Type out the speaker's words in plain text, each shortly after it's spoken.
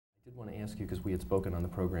I want to ask you, because we had spoken on the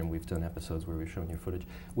program, we've done episodes where we've shown you footage.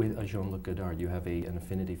 With Jean-Luc Godard, you have an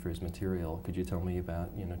affinity for his material. Could you tell me about,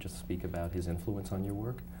 just speak about his influence on your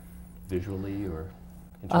work, visually or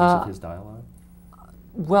in terms of his dialogue?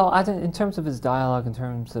 Well, in terms of his dialogue, in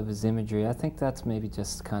terms of his imagery, I think that's maybe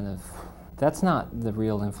just kind of, that's not the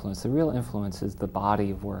real influence. The real influence is the body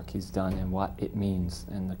of work he's done and what it means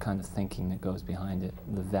and the kind of thinking that goes behind it.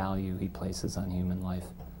 The value he places on human life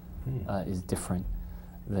is different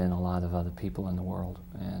than a lot of other people in the world.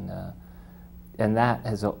 And that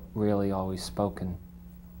has really always spoken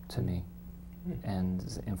to me and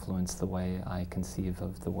has influenced the way I conceive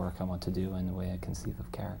of the work I want to do and the way I conceive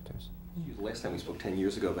of characters. Last time we spoke 10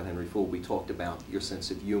 years ago about Henry Fool, we talked about your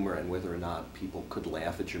sense of humor and whether or not people could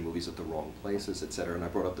laugh at your movies at the wrong places, etc. And I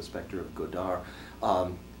brought up the specter of Godard.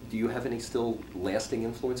 Do you have any still lasting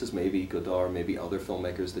influences, maybe Godard, maybe other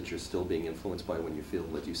filmmakers that you're still being influenced by when you feel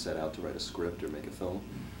that you set out to write a script or make a film?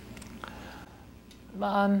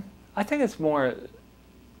 I think it's more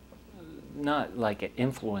not like an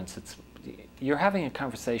influence. It's you're having a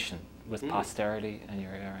conversation with posterity, and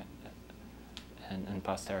and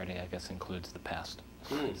posterity, I guess, includes the past.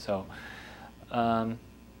 So,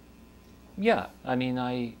 yeah, I mean,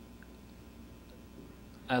 I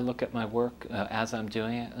look at my work as I'm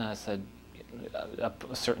doing it, and I said, a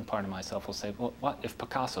certain part of myself will say, well, what if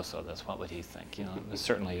Picasso saw this? What would he think?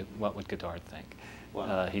 Certainly, what would Godard think?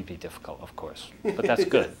 Wow. He'd be difficult, of course, but that's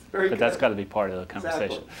good. But that's got to be part of the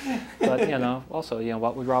conversation. Exactly. But also,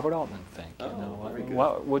 what would Robert Altman think?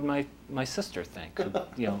 What would my sister think? Who,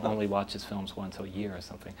 only watches films once a year or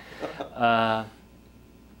something.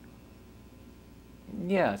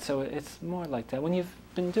 Yeah, so it's more like that. When you've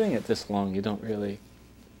been doing it this long, you don't really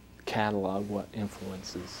catalog what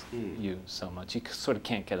influences you so much. You sort of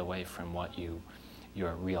can't get away from what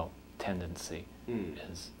your real tendency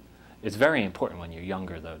is. It's very important when you're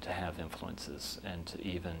younger, though, to have influences and to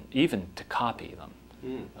even to copy them.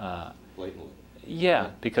 Blatantly. Yeah,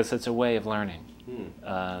 because it's a way of learning.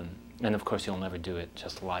 And of course, you'll never do it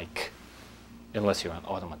just unless you're an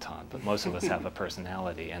automaton. But most of us have a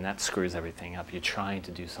personality, and that screws everything up. You're trying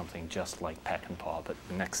to do something just like Peckinpah, but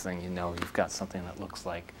the next thing you know, you've got something that looks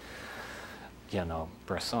like,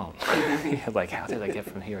 Bresson. Like, how did I get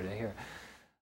from here to here?